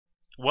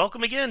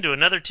Welcome again to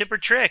another tip or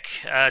trick.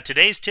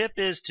 Today's tip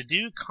is to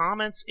do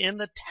comments in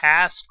the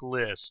task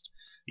list.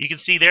 You can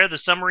see there the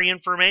summary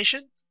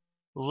information.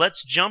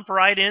 Let's jump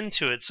right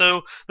into it.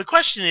 So the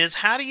question is,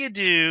 how do you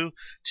do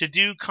to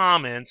do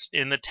comments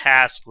in the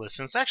task list?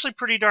 And it's actually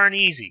pretty darn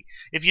easy.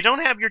 If you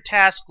don't have your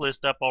task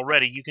list up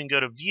already, you can go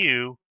to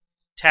View,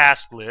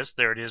 Task List.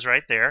 There it is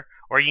right there.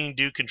 Or you can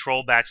do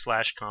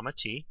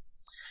Control/T.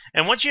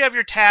 And once you have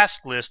your task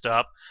list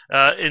up,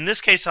 in this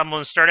case I'm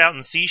going to start out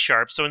in C#.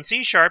 So in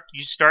C#,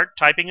 you start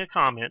typing a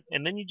comment,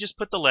 and then you just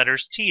put the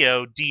letters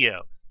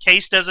TODO.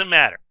 Case doesn't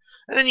matter.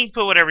 And then you can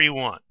put whatever you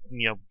want.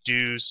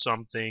 Do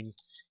something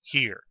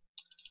here.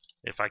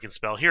 If I can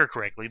spell here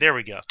correctly. There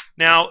we go.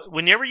 Now,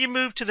 whenever you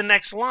move to the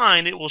next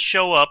line, it will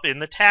show up in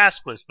the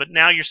task list. But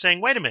now you're saying,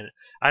 wait a minute,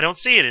 I don't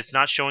see it. It's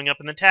not showing up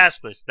in the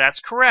task list.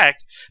 That's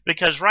correct,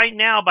 because right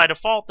now, by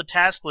default, the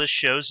task list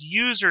shows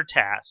user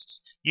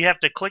tasks. You have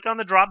to click on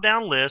the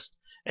drop-down list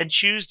and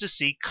choose to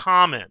see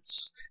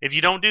comments. If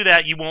you don't do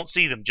that, you won't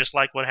see them, just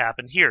like what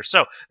happened here.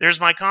 So there's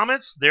my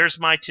comments, there's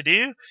my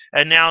to-do,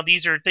 and now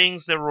these are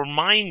things that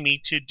remind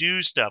me to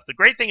do stuff. The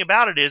great thing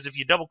about it is if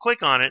you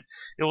double-click on it,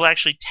 it will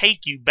actually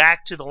take you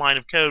back to the line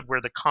of code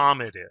where the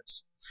comment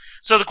is.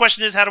 So the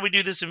question is, how do we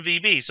do this in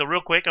VB? So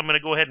real quick, I'm going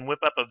to go ahead and whip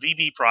up a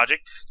VB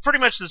project. It's pretty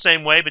much the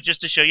same way, but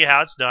just to show you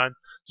how it's done,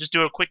 just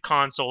do a quick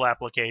console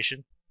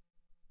application.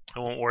 I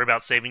won't worry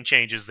about saving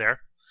changes there.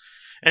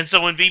 And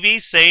so in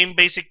VB, same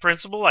basic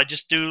principle. I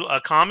just do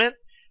a comment,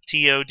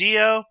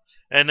 TODO,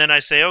 and then I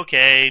say,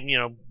 okay,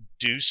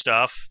 do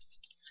stuff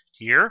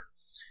here.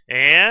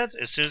 And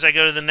as soon as I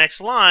go to the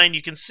next line,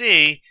 you can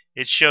see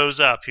it shows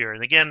up here.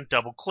 And again,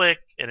 double click,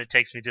 and it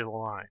takes me to the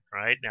line,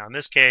 right? Now in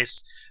this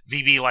case,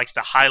 VB likes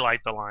to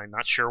highlight the line,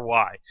 not sure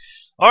why.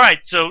 All right,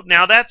 so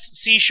now that's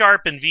C#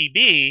 and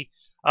VB.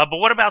 But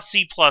what about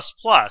C++?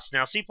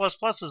 Now, C++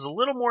 is a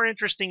little more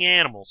interesting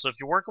animal. So if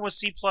you're working with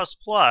C++,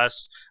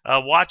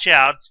 watch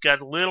out. It's got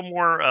a little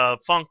more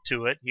funk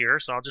to it here.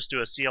 So I'll just do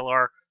a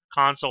CLR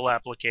console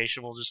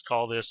application. We'll just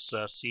call this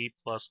C++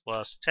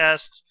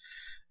 test.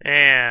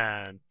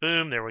 And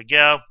boom, there we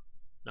go.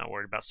 Not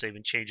worried about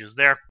saving changes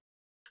there.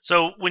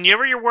 So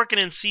whenever you're working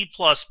in C++,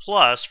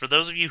 for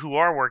those of you who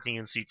are working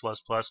in C++,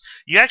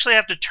 you actually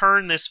have to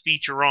turn this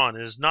feature on.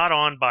 It is not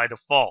on by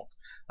default.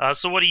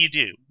 So what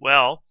do?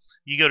 Well,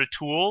 you go to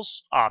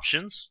Tools,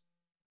 Options.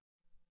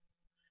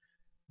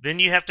 Then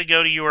you have to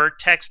go to your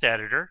text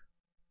editor,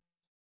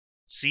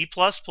 C++,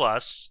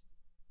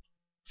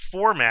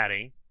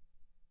 Formatting.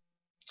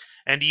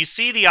 And do you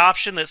see the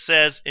option that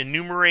says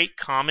Enumerate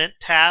Comment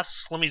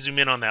Tasks? Let me zoom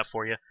in on that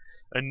for you.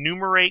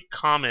 Enumerate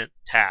Comment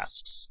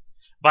Tasks.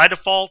 By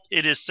default,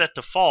 it is set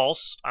to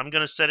false. I'm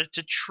going to set it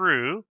to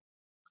true.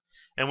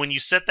 And when you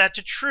set that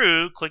to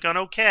true, click on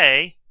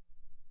OK.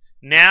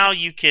 Now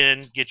you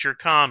can get your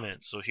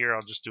comments. So here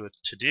I'll just do a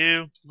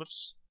to-do,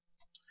 whoops,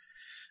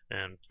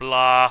 and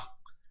blah,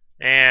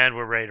 and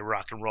we're ready to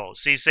rock and roll.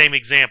 See, same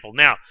example.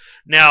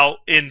 Now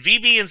in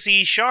VB and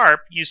C#,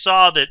 you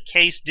saw that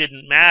case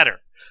didn't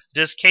matter.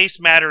 Does case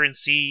matter in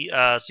C++?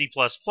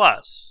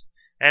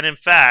 And in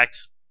fact,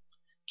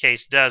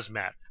 case does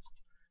matter.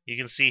 You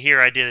can see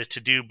here I did a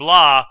to-do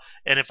blah,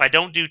 and if I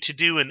don't do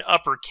to-do in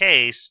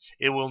uppercase,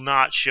 it will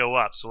not show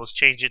up. So let's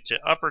change it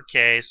to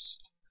uppercase.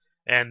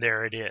 And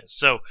there it is.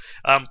 So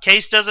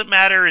case doesn't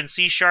matter in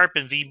C#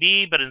 and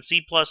VB, but in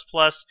C++,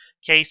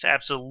 case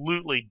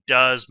absolutely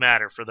does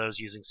matter for those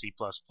using C++.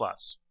 All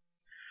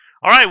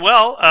right,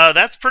 well,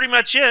 that's pretty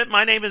much it.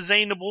 My name is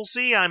Zane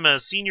Nabulsi. I'm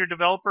a Senior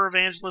Developer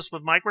Evangelist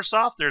with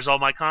Microsoft. There's all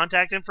my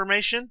contact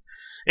information.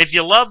 If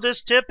you love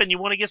this tip and you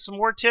want to get some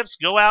more tips,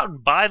 go out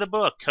and buy the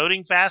book,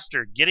 Coding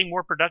Faster, Getting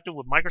More Productive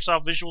with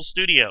Microsoft Visual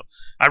Studio.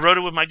 I wrote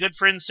it with my good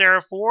friend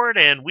Sarah Ford,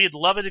 and we'd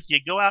love it if you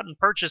go out and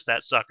purchase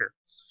that sucker.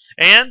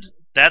 And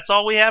that's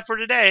all we have for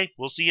today.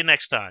 We'll see you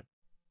next time.